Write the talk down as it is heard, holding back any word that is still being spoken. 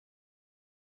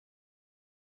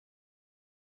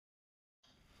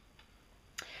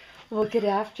Well, good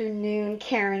afternoon,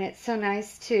 Karen. It's so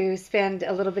nice to spend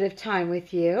a little bit of time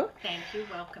with you. Thank you.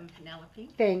 Welcome, Penelope.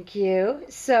 Thank you.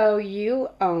 So you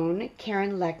own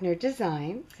Karin Lechner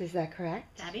Designs, is that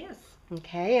correct? That is.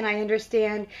 Okay, and I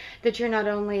understand that you're not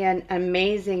only an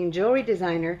amazing jewelry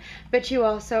designer, but you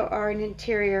also are an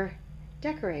interior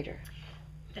decorator.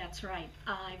 That's right.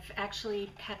 I've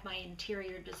actually had my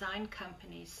interior design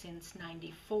company since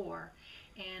 '94,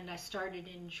 and I started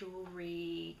in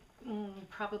jewelry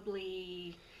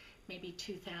probably maybe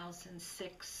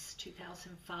 2006,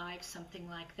 2005, something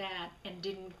like that, and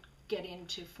didn't get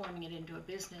into forming it into a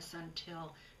business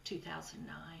until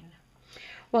 2009.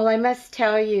 Well, I must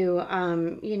tell you,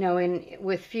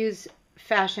 with Fuse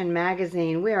Fashion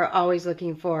Magazine, we are always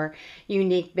looking for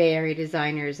unique Bay Area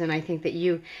designers, and I think that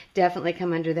you definitely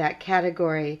come under that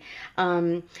category.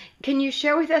 Can you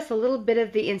share with us a little bit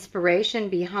of the inspiration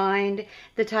behind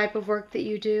the type of work that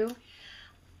you do?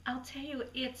 I'll tell you,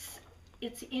 it's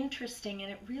interesting,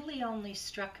 and it really only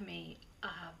struck me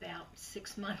about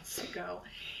 6 months ago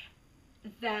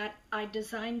that I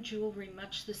design jewelry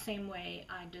much the same way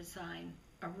I design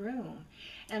a room,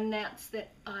 and that's that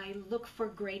I look for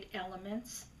great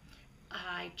elements.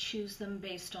 I choose them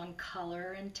based on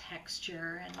color and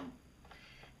texture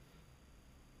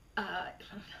uh,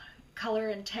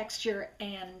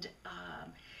 and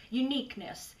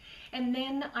uniqueness, and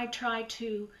then I try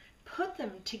to put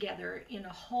them together in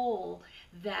a whole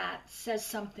that says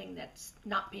something that's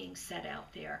not being said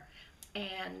out there.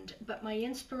 But my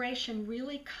inspiration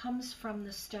really comes from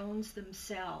the stones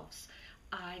themselves.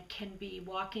 I can be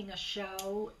walking a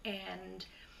show and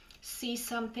see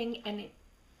something, and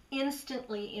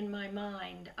instantly in my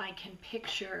mind I can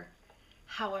picture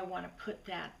how I want to put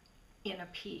that in a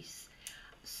piece.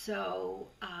 So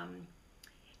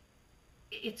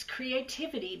it's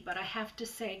creativity, but I have to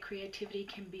say creativity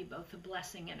can be both a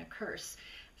blessing and a curse.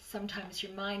 Sometimes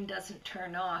your mind doesn't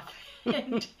turn off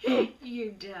and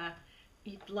you'd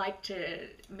like to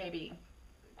maybe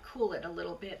cool it a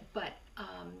little bit, but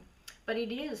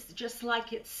it is just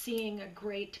like it's seeing a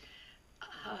great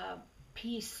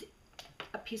piece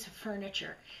of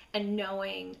furniture and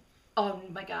knowing, oh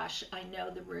my gosh, I know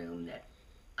the room that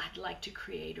I'd like to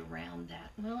create around that.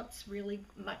 Well, it's really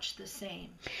much the same.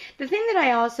 The thing that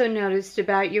I also noticed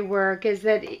about your work is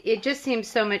that it just seems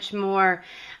so much more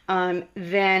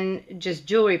than just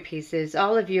jewelry pieces.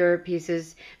 All of your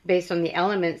pieces, based on the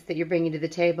elements that you're bringing to the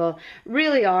table,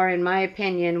 really are, in my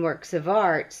opinion, works of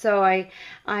art. So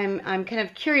I'm kind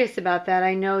of curious about that.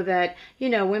 I know that,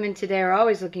 women today are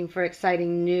always looking for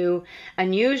exciting, new,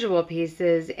 unusual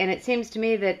pieces, and it seems to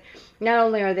me that not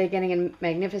only are they getting a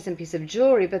magnificent piece of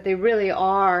jewelry, but they really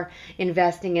are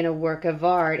investing in a work of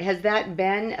art. Has that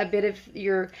been a bit of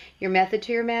your method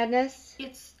to your madness?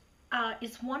 It's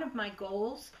one of my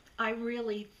goals. I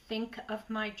really think of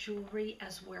my jewelry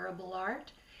as wearable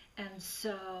art, and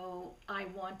so I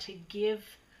want to give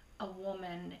a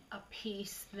woman a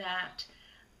piece that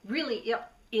really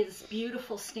is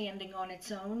beautiful standing on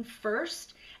its own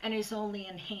first, and is only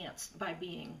enhanced by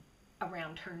being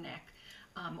around her neck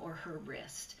or her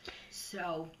wrist.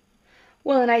 So.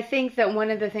 Well, and I think that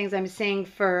one of the things I'm seeing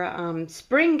for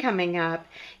spring coming up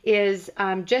is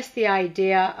just the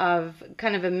idea of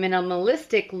kind of a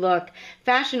minimalistic look,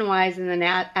 fashion-wise, and then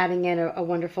adding in a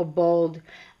wonderful, bold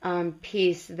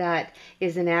piece that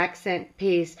is an accent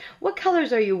piece. What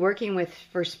colors are you working with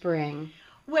for spring?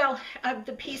 Well,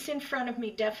 the piece in front of me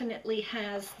definitely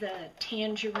has the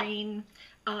tangerine,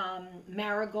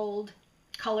 marigold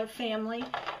color family.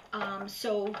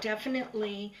 So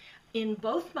definitely in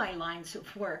both my lines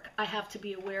of work, I have to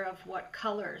be aware of what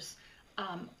colors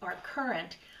are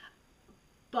current.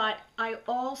 But I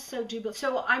also do both.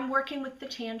 So I'm working with the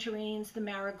tangerines, the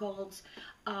marigolds,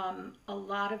 a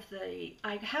lot of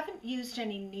I haven't used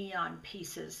any neon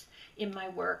pieces in my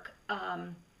work.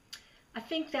 I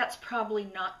think that's probably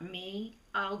not me.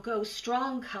 I'll go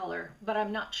strong color, but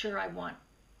I'm not sure I want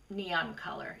neon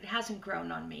color. It hasn't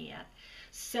grown on me yet.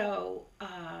 So,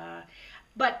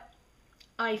 but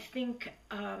I think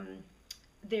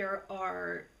there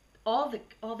are all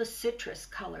the citrus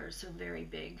colors are very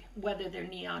big, whether they're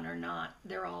neon or not.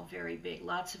 They're all very big.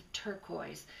 Lots of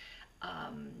turquoise,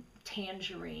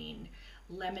 tangerine,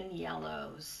 lemon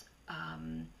yellows,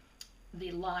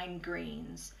 the lime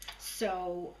greens.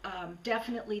 So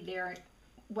definitely they're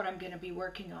what I'm going to be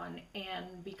working on.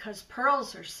 And because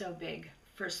pearls are so big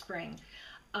for spring,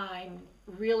 I'm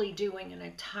really doing an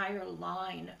entire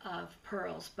line of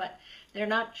pearls, but they're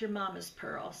not your mama's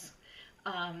pearls.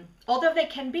 Although they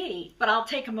can be, but I'll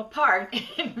take them apart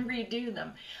and redo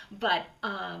them. But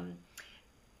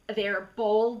they're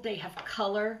bold, they have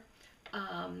color,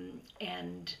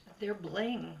 and they're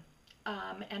bling.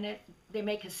 They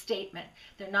make a statement.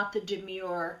 They're not the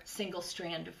demure single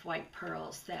strand of white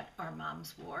pearls that our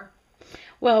moms wore.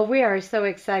 Well, we are so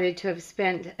excited to have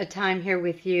spent a time here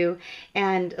with you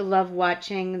and love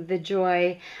watching the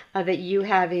joy that you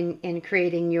have in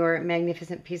creating your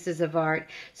magnificent pieces of art.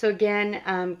 So again,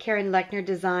 Karin Lechner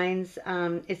Designs,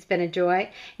 it's been a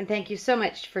joy, and thank you so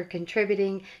much for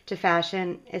contributing to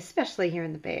fashion, especially here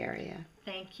in the Bay Area.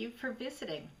 Thank you for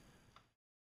visiting.